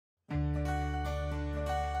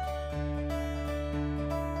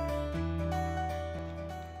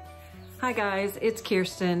Hi guys, it's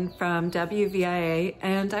Kirsten from WVIA,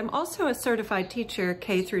 and I'm also a certified teacher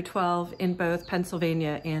K through 12 in both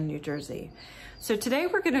Pennsylvania and New Jersey. So today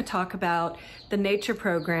we're going to talk about the nature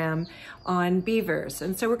program on beavers.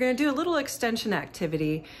 And so we're going to do a little extension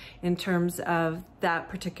activity in terms of that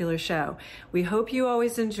particular show. We hope you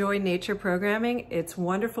always enjoy nature programming. It's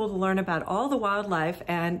wonderful to learn about all the wildlife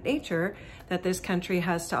and nature that this country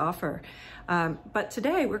has to offer. But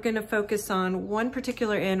today we're going to focus on one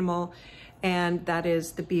particular animal, and that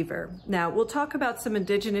is the beaver. Now, we'll talk about some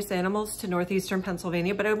indigenous animals to northeastern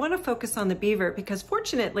Pennsylvania, but I want to focus on the beaver because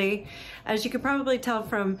fortunately, as you can probably tell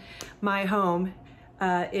from my home,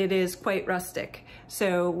 it is quite rustic.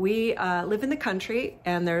 So we live in the country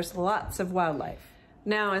and there's lots of wildlife.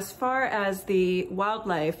 Now, as far as the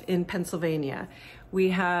wildlife in Pennsylvania, we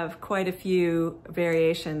have quite a few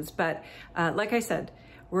variations, but like I said,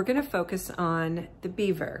 we're going to focus on the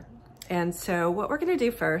beaver. And so what we're going to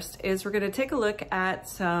do first is we're going to take a look at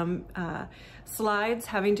some slides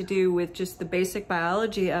having to do with just the basic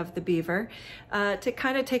biology of the beaver to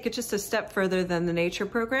kind of take it just a step further than the nature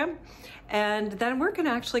program. And then we're going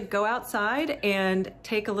to actually go outside and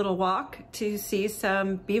take a little walk to see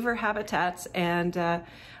some beaver habitats and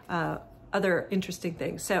other interesting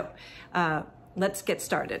things. So let's get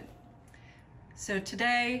started. So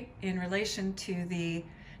today, in relation to the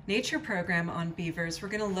nature program on beavers, we're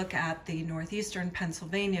going to look at the northeastern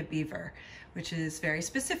Pennsylvania beaver, which is very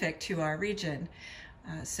specific to our region.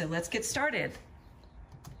 So let's get started.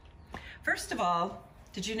 First of all,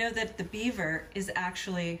 did you know that the beaver is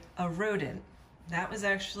actually a rodent? That was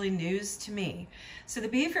actually news to me. So the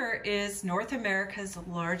beaver is North America's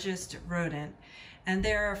largest rodent, and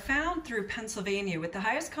they are found through Pennsylvania with the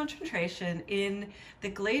highest concentration in the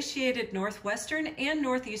glaciated northwestern and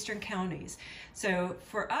northeastern counties. So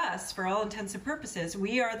for us, for all intents and purposes,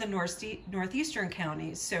 we are the northeastern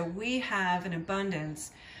counties, so we have an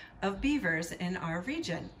abundance of beavers in our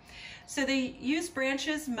region. So they use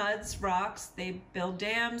branches, muds, rocks, they build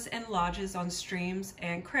dams and lodges on streams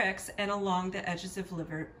and creeks and along the edges of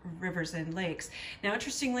rivers and lakes. Now,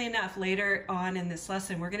 interestingly enough, later on in this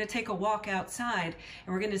lesson, we're going to take a walk outside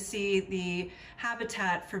and we're going to see the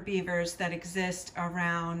habitat for beavers that exist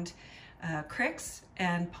around creeks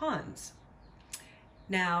and ponds.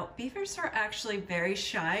 Now, beavers are actually very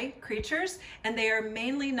shy creatures, and they are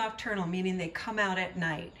mainly nocturnal, meaning they come out at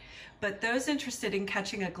night. But those interested in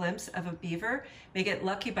catching a glimpse of a beaver may get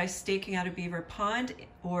lucky by staking out a beaver pond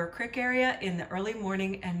or creek area in the early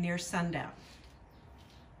morning and near sundown.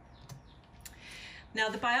 Now,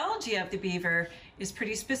 the biology of the beaver is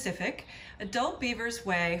pretty specific. Adult beavers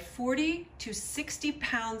weigh 40 to 60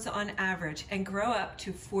 pounds on average and grow up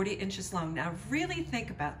to 40 inches long. Now, really think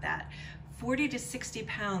about that. 40 to 60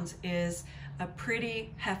 pounds is a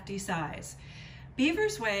pretty hefty size.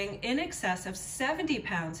 Beavers weighing in excess of 70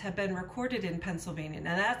 pounds have been recorded in Pennsylvania.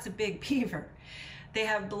 Now that's a big beaver. They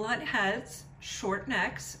have blunt heads, short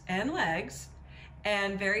necks and legs,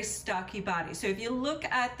 and very stocky bodies. So if you look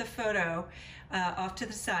at the photo off to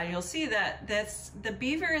the side, you'll see that the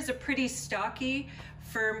beaver is a pretty stocky,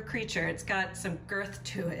 firm creature. It's got some girth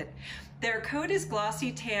to it. Their coat is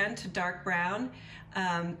glossy tan to dark brown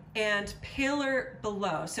and paler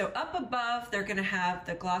below. So up above, they're going to have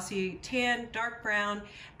the glossy tan, dark brown,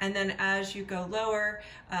 and then as you go lower,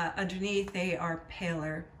 underneath, they are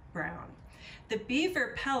paler brown. The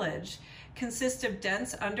beaver pelage consists of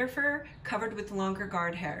dense underfur covered with longer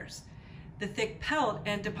guard hairs. The thick pelt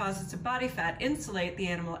and deposits of body fat insulate the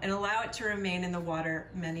animal and allow it to remain in the water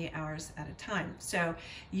many hours at a time. So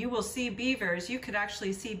you will see beavers, you could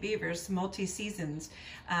actually see beavers multi-seasons,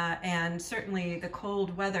 and certainly the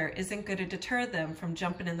cold weather isn't going to deter them from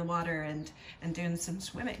jumping in the water and doing some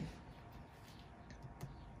swimming.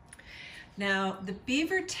 Now, the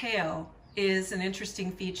beaver tail is an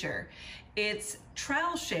interesting feature. It's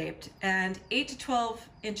trowel-shaped and 8 to 12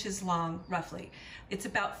 inches long, roughly. It's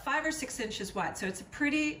about 5 or 6 inches wide, so it's a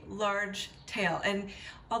pretty large tail. And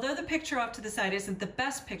although the picture off to the side isn't the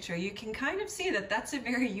best picture, you can kind of see that that's a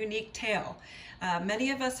very unique tail.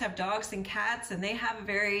 Many of us have dogs and cats, and they have a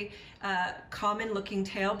very common-looking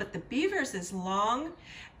tail, but the beaver's is long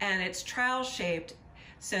and it's trowel-shaped,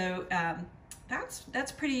 so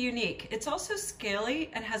that's pretty unique. It's also scaly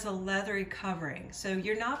and has a leathery covering. So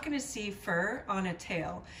you're not going to see fur on a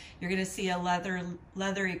tail. You're going to see a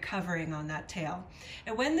leathery covering on that tail.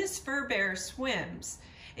 And when this fur bear swims,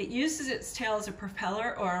 it uses its tail as a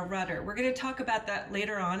propeller or a rudder. We're going to talk about that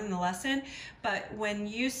later on in the lesson, but when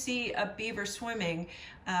you see a beaver swimming,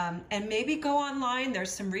 and maybe go online,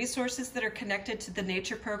 there's some resources that are connected to the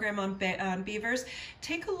nature program on beavers.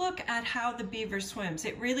 Take a look at how the beaver swims.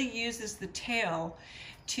 It really uses the tail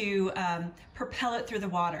to propel it through the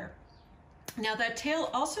water. Now that tail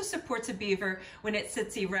also supports a beaver when it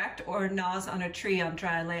sits erect or gnaws on a tree on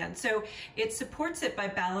dry land. So it supports it by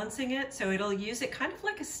balancing it, so it'll use it kind of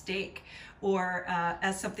like a stake or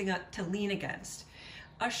as something to lean against.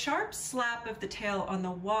 A sharp slap of the tail on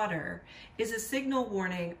the water is a signal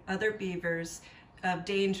warning other beavers of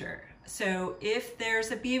danger. So if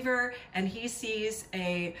there's a beaver and he sees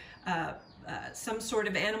some sort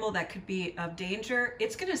of animal that could be of danger,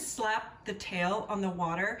 it's going to slap the tail on the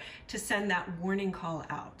water to send that warning call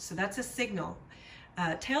out. So that's a signal.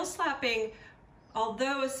 Tail slapping,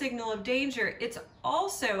 although a signal of danger, it's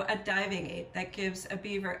also a diving aid that gives a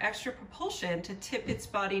beaver extra propulsion to tip its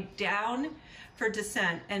body down for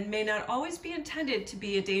descent and may not always be intended to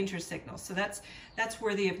be a danger signal. So that's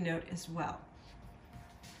worthy of note as well.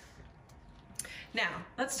 Now,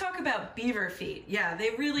 let's talk about beaver feet. Yeah, they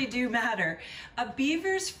really do matter. A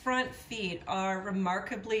beaver's front feet are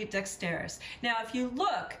remarkably dexterous. Now, if you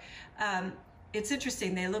look, it's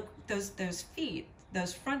interesting. They look,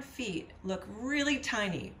 those front feet look really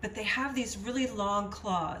tiny, but they have these really long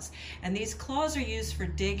claws. And these claws are used for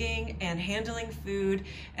digging and handling food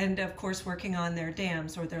and, of course, working on their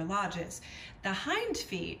dams or their lodges. The hind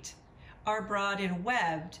feet are broad and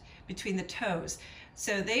webbed between the toes.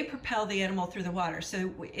 So they propel the animal through the water.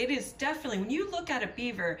 So it is definitely, when you look at a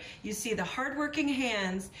beaver, you see the hardworking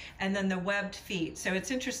hands and then the webbed feet. So it's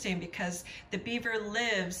interesting because the beaver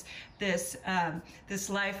lives this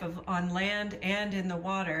life on land and in the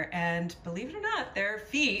water. And believe it or not, their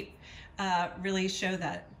feet really show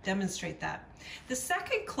that, demonstrate that. The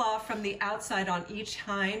second claw from the outside on each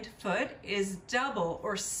hind foot is double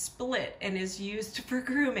or split and is used for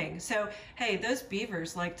grooming. So, hey, those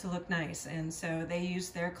beavers like to look nice, and so they use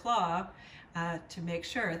their claw to make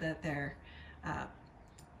sure that they're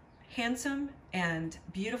handsome and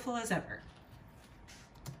beautiful as ever.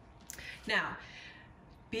 Now,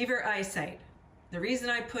 beaver eyesight. The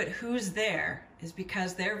reason I put who's there is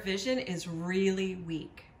because their vision is really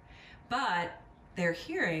weak, but their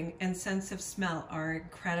hearing and sense of smell are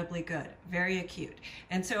incredibly good, very acute.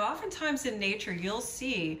 And so oftentimes in nature, you'll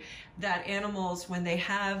see that animals, when they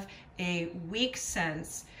have a weak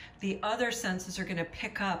sense, the other senses are going to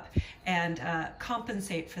pick up and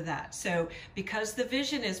compensate for that. So because the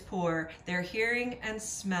vision is poor, their hearing and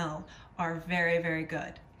smell are very, very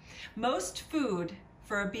good. Most food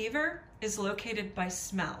for a beaver is located by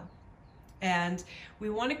smell. And we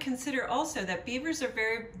want to consider also that beavers are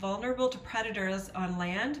very vulnerable to predators on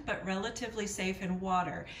land, but relatively safe in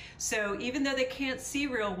water. So even though they can't see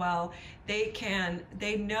real well, they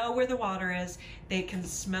know where the water is, they can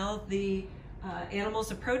smell the animals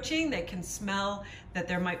approaching, they can smell that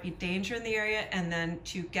there might be danger in the area, and then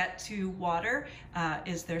to get to water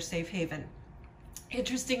is their safe haven.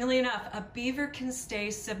 Interestingly enough, a beaver can stay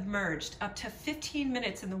submerged up to 15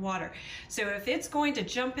 minutes in the water. So if it's going to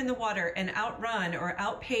jump in the water and outrun or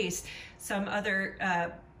outpace some other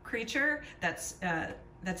creature that's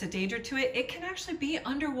a danger to it, it can actually be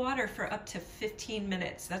underwater for up to 15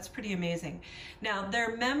 minutes. That's pretty amazing. Now,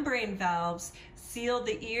 their membrane valves seal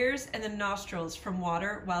the ears and the nostrils from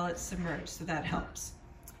water while it's submerged, so that helps.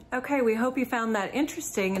 Okay, we hope you found that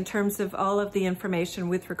interesting in terms of all of the information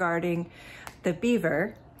with regarding the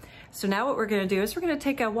beaver. So now what we're going to do is we're going to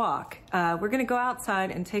take a walk. We're going to go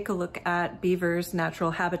outside and take a look at beavers'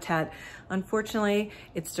 natural habitat. Unfortunately,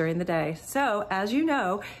 it's during the day. So as you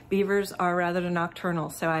know, beavers are rather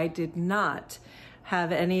nocturnal, so I did not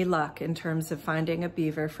have any luck in terms of finding a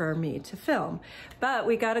beaver for me to film. But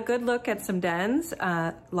we got a good look at some dens,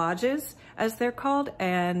 lodges as they're called,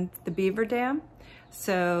 and the beaver dam.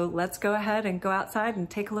 So let's go ahead and go outside and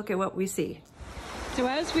take a look at what we see. So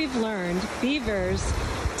as we've learned, beavers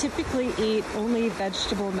typically eat only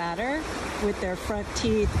vegetable matter, with their front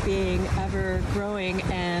teeth being ever growing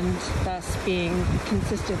and thus being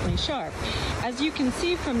consistently sharp. As you can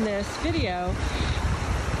see from this video,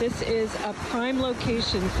 this is a prime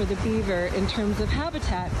location for the beaver in terms of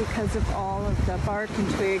habitat because of all of the bark and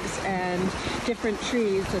twigs and different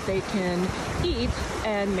trees that they can eat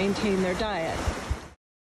and maintain their diet.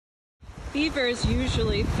 Beavers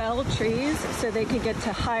usually fell trees so they can get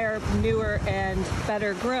to higher, newer, and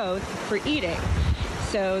better growth for eating.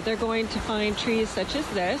 So they're going to find trees such as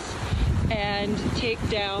this and take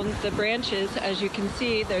down the branches. As you can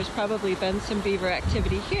see, there's probably been some beaver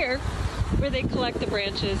activity here where they collect the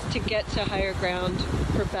branches to get to higher ground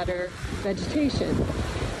for better vegetation.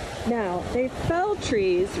 Now, they fell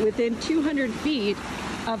trees within 200 feet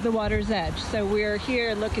of the water's edge. So we're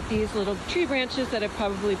here, look at these little tree branches that have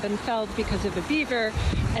probably been felled because of a beaver,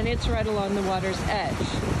 and it's right along the water's edge.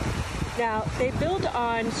 Now, they build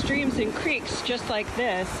on streams and creeks just like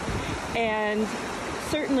this, and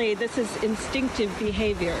certainly this is instinctive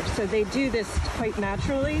behavior. So they do this quite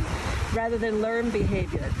naturally rather than learned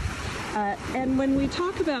behavior. And when we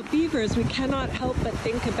talk about beavers, we cannot help but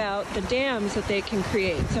think about the dams that they can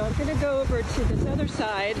create. So I'm going to go over to this other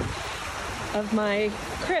side of my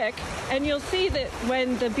creek, and you'll see that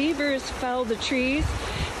when the beavers fell the trees,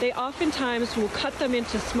 they oftentimes will cut them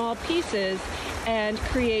into small pieces and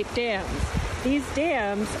create dams. These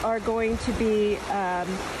dams are going to be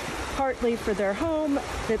partly for their home.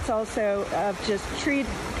 It's also just tree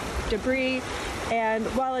debris. And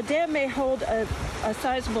while a dam may hold a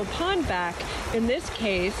sizable pond back, in this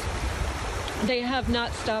case, they have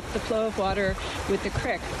not stopped the flow of water with the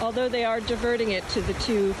creek, although they are diverting it to the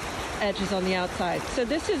two edges on the outside. So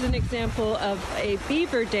this is an example of a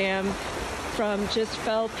beaver dam from just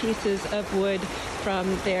fell pieces of wood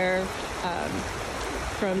from their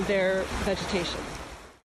vegetation.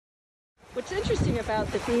 What's interesting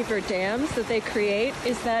about the beaver dams that they create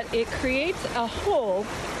is that it creates a hole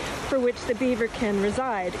for which the beaver can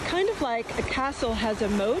reside. Kind of like a castle has a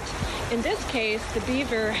moat. In this case, the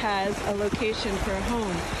beaver has a location for a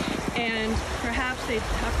home. And perhaps they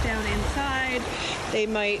tuck down inside. They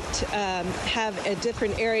might have a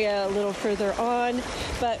different area a little further on.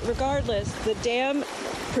 But regardless, the dam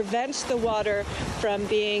prevents the water from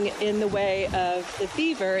being in the way of the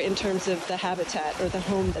beaver in terms of the habitat or the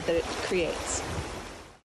home that it creates.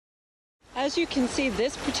 As you can see,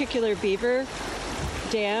 this particular beaver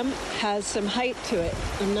dam has some height to it.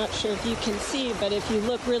 I'm not sure if you can see, but if you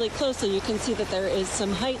look really closely, you can see that there is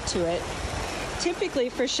some height to it. Typically,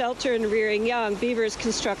 for shelter and rearing young, beavers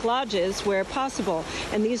construct lodges where possible,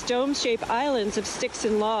 and these dome-shaped islands of sticks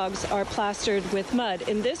and logs are plastered with mud.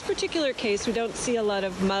 In this particular case, we don't see a lot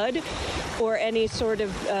of mud or any sort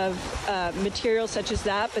of material such as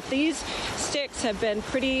that, but these sticks have been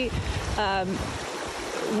pretty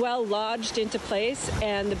well lodged into place,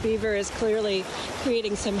 and the beaver is clearly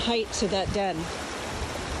creating some height to that den.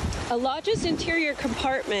 A lodge's interior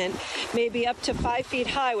compartment may be up to 5 feet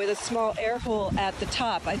high with a small air hole at the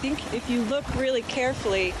top. I think if you look really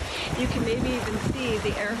carefully, you can maybe even see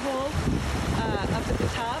the air hole up at the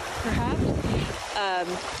top, perhaps.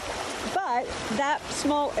 But that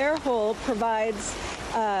small air hole provides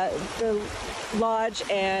the lodge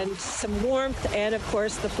and some warmth and, of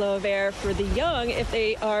course, the flow of air for the young if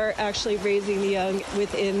they are actually raising the young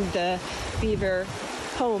within the beaver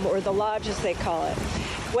home, or the lodge as they call it.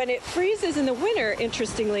 When it freezes in the winter,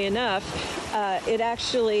 interestingly enough, it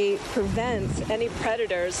actually prevents any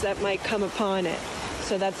predators that might come upon it.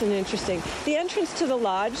 So that's an interesting. The entrance to the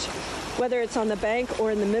lodge, whether it's on the bank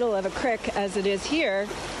or in the middle of a creek, as it is here,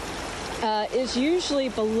 is usually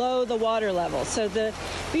below the water level. So the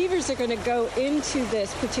beavers are going to go into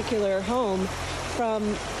this particular home from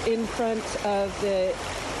in front of the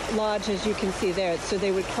lodge, as you can see there. So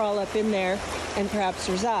they would crawl up in there and perhaps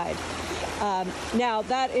reside. Now,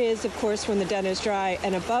 that is, of course, when the den is dry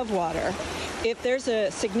and above water. If there's a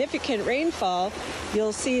significant rainfall,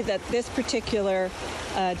 you'll see that this particular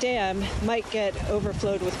dam might get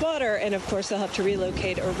overflowed with water, and of course they'll have to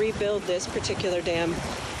relocate or rebuild this particular dam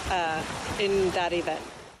in that event.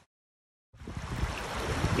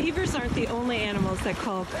 Beavers aren't the only animals that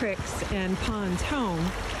call creeks and ponds home.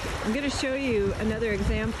 I'm going to show you another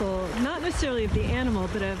example, not necessarily of the animal,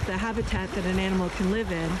 but of the habitat that an animal can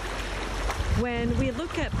live in. When we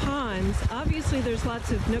look at ponds, obviously there's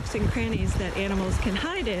lots of nooks and crannies that animals can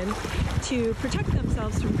hide in to protect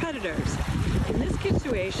themselves from predators. In this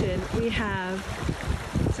situation, we have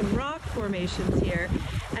some rock formations here,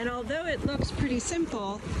 and although it looks pretty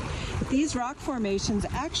simple, these rock formations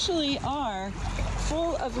actually are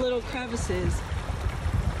full of little crevices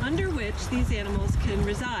under which these animals can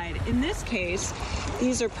reside. In this case,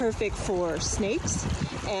 these are perfect for snakes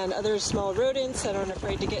and other small rodents that aren't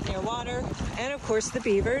afraid to get near water, and of course the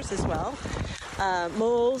beavers as well,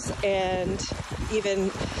 moles, and even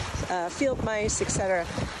field mice, etc.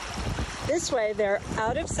 This way they're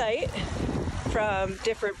out of sight from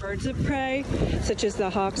different birds of prey, such as the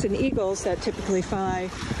hawks and eagles that typically fly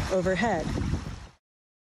overhead.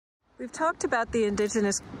 We've talked about the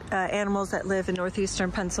indigenous animals that live in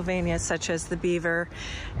northeastern Pennsylvania, such as the beaver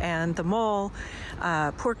and the mole,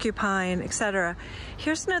 porcupine, etc.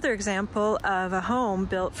 Here's another example of a home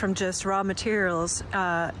built from just raw materials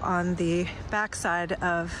on the backside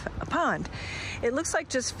of a pond. It looks like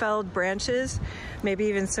just felled branches, maybe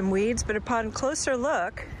even some weeds, but upon closer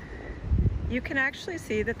look, you can actually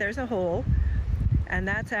see that there's a hole, and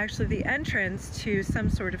that's actually the entrance to some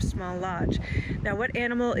sort of small lodge. Now, what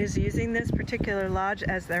animal is using this particular lodge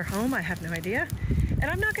as their home, I have no idea. And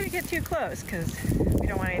I'm not going to get too close because we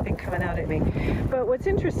don't want anything coming out at me. But what's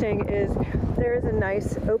interesting is there is a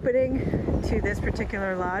nice opening to this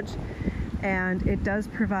particular lodge, and it does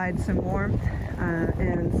provide some warmth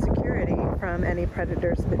and security from any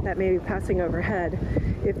predators that may be passing overhead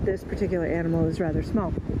if this particular animal is rather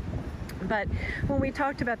small. But when we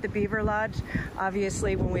talked about the beaver lodge,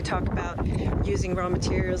 obviously when we talk about using raw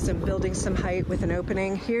materials and building some height with an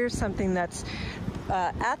opening, here's something that's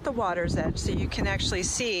at the water's edge, so you can actually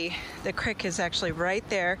see the creek is actually right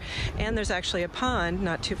there, and there's actually a pond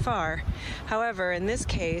not too far. However, in this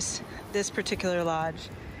case, this particular lodge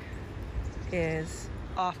is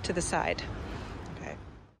off to the side. Okay.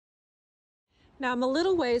 Now I'm a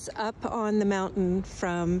little ways up on the mountain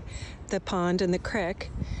from the pond and the creek,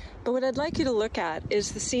 but what I'd like you to look at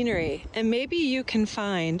is the scenery, and maybe you can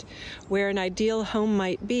find where an ideal home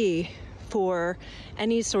might be for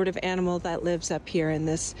any sort of animal that lives up here in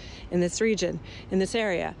this region, in this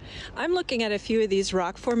area. I'm looking at a few of these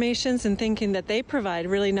rock formations and thinking that they provide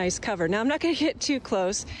really nice cover. Now I'm not going to get too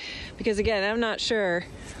close because again, I'm not sure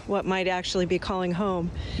what might actually be calling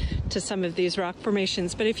home to some of these rock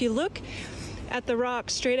formations. But if you look at the rock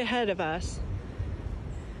straight ahead of us,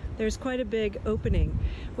 there's quite a big opening.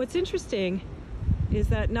 What's interesting is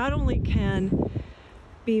that not only can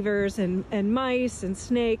beavers and mice and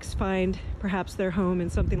snakes find perhaps their home in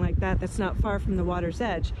something like that that's not far from the water's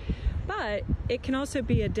edge, but it can also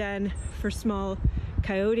be a den for small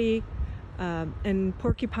coyote and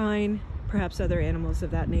porcupine, perhaps other animals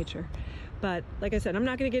of that nature. But like I said, I'm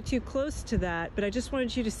not going to get too close to that, but I just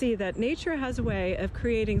wanted you to see that nature has a way of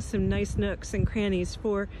creating some nice nooks and crannies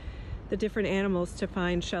for the different animals to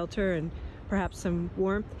find shelter and perhaps some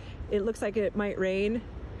warmth. It looks like it might rain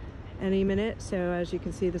any minute, so as you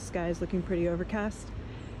can see, the sky is looking pretty overcast,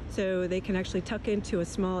 so they can actually tuck into a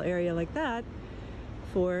small area like that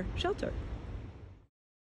for shelter.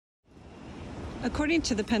 According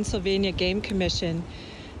to the Pennsylvania Game Commission,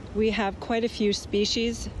 we have quite a few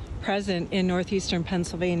species present in northeastern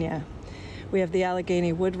Pennsylvania. We have the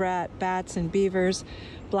Allegheny wood rat, bats and beavers,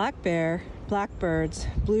 black bear, blackbirds,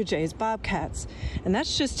 blue jays, bobcats, and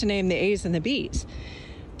that's just to name the A's and the B's.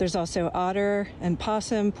 There's also otter and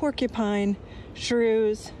possum, porcupine,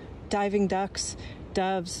 shrews, diving ducks,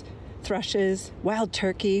 doves, thrushes, wild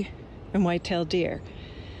turkey, and white-tailed deer.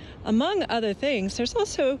 Among other things, there's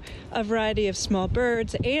also a variety of small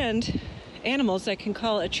birds and animals that can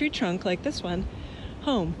call a tree trunk like this one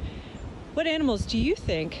home. What animals do you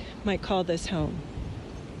think might call this home?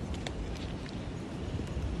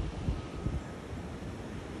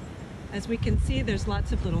 As we can see, there's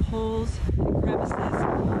lots of little holes and crevices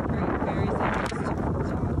for various animals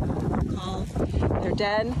to call their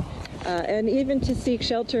den, and even to seek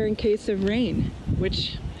shelter in case of rain,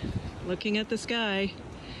 which, looking at the sky,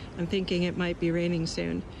 I'm thinking it might be raining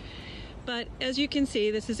soon. But as you can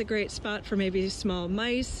see, this is a great spot for maybe small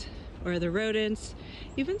mice or the rodents.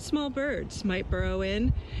 Even small birds might burrow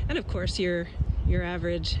in, and of course your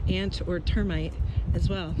average ant or termite as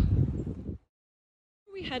well.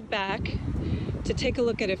 We head back to take a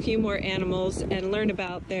look at a few more animals and learn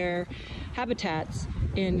about their habitats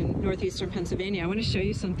in northeastern Pennsylvania. I want to show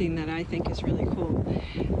you something that I think is really cool.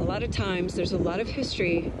 A lot of times there's a lot of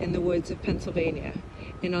history in the woods of Pennsylvania,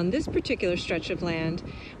 and on this particular stretch of land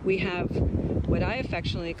we have what I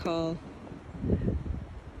affectionately call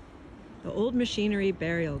the old machinery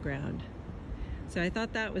burial ground. So I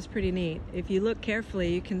thought that was pretty neat. If you look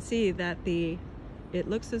carefully, you can see that it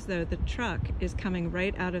looks as though the truck is coming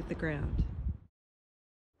right out of the ground.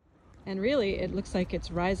 And really, it looks like it's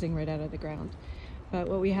rising right out of the ground. But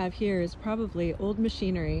what we have here is probably old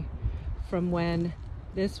machinery from when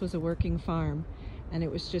this was a working farm and it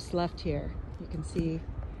was just left here. You can see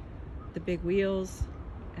the big wheels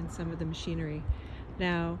and some of the machinery.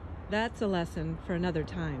 Now, that's a lesson for another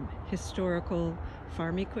time, historical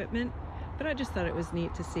farm equipment, but I just thought it was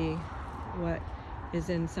neat to see what is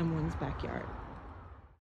in someone's backyard.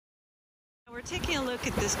 We're taking a look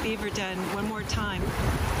at this beaver den one more time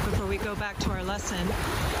before we go back to our lesson.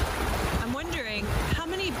 I'm wondering, how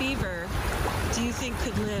many beaver do you think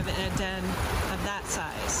could live in a den of that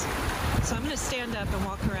size? So I'm going to stand up and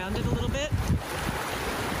walk around it a little bit.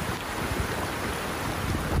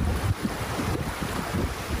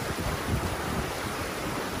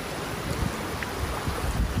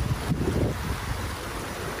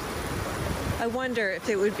 I wonder if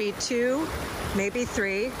it would be 2, maybe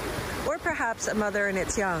 3, or perhaps a mother and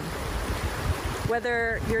its young.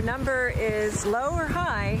 Whether your number is low or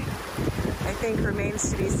high, I think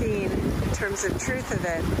remains to be seen in terms of truth of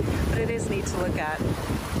it, but it is neat to look at.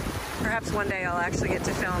 Perhaps one day I'll actually get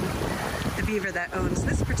to film the beaver that owns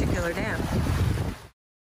this particular dam.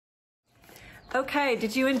 Okay,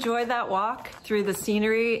 did you enjoy that walk through the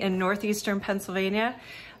scenery in northeastern Pennsylvania?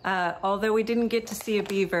 Although we didn't get to see a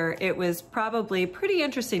beaver, it was probably pretty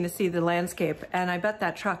interesting to see the landscape, and I bet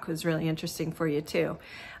that truck was really interesting for you too.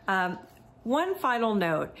 One final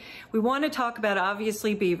note, we want to talk about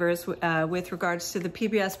obviously beavers with regards to the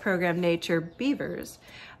PBS program Nature Beavers.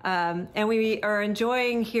 And we are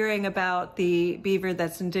enjoying hearing about the beaver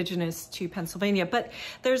that's indigenous to Pennsylvania, but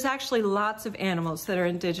there's actually lots of animals that are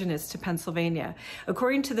indigenous to Pennsylvania.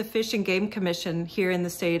 According to the Fish and Game Commission here in the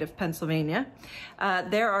state of Pennsylvania,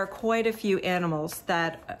 there are quite a few animals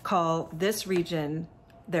that call this region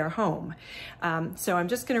their home. So I'm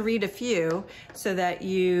just going to read a few so that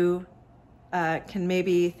you can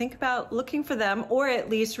maybe think about looking for them or at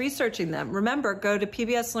least researching them. Remember, go to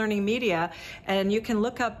PBS Learning Media and you can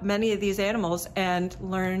look up many of these animals and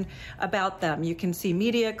learn about them. You can see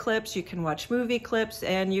media clips, you can watch movie clips,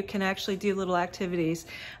 and you can actually do little activities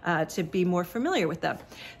to be more familiar with them.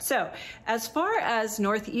 So, as far as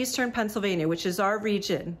northeastern Pennsylvania, which is our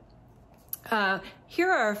region, here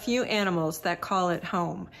are a few animals that call it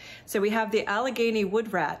home. So we have the Allegheny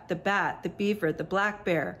wood rat, the bat, the beaver, the black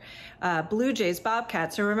bear, blue jays,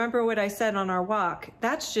 bobcats. And remember what I said on our walk,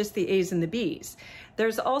 that's just the A's and the B's.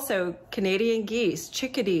 There's also Canadian geese,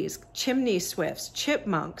 chickadees, chimney swifts,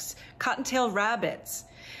 chipmunks, cottontail rabbits.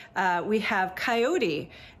 We have coyote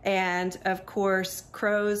and, of course,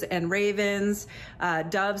 crows and ravens,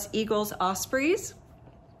 doves, eagles, ospreys.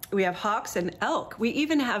 We have hawks and elk. We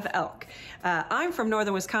even have elk. I'm from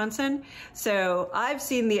northern Wisconsin, so I've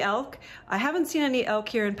seen the elk. I haven't seen any elk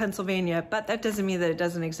here in Pennsylvania, but that doesn't mean that it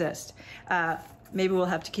doesn't exist. Maybe we'll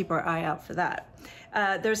have to keep our eye out for that.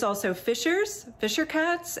 There's also fishers, fisher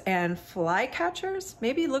cats, and flycatchers.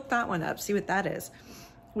 Maybe look that one up, see what that is.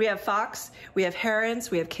 We have fox, we have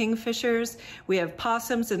herons, we have kingfishers, we have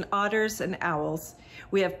possums and otters and owls.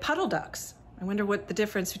 We have puddle ducks. I wonder what the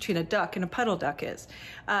difference between a duck and a puddle duck is.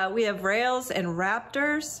 We have rails and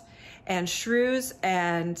raptors and shrews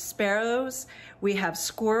and sparrows. We have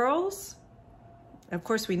squirrels. Of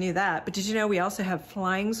course, we knew that, but did you know we also have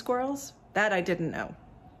flying squirrels? That I didn't know.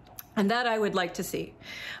 And that I would like to see.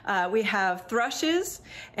 We have thrushes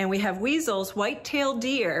and we have weasels, white-tailed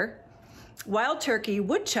deer, wild turkey,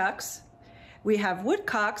 woodchucks. We have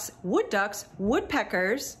woodcocks, wood ducks,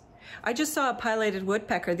 woodpeckers. I just saw a pileated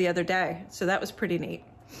woodpecker the other day, so that was pretty neat.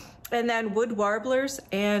 And then wood warblers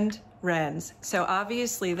and wrens. So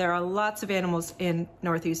obviously there are lots of animals in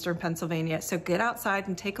northeastern Pennsylvania. So get outside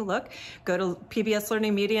and take a look. Go to PBS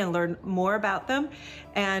Learning Media and learn more about them.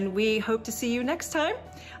 And we hope to see you next time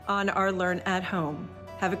on our Learn at Home.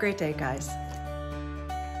 Have a great day, guys.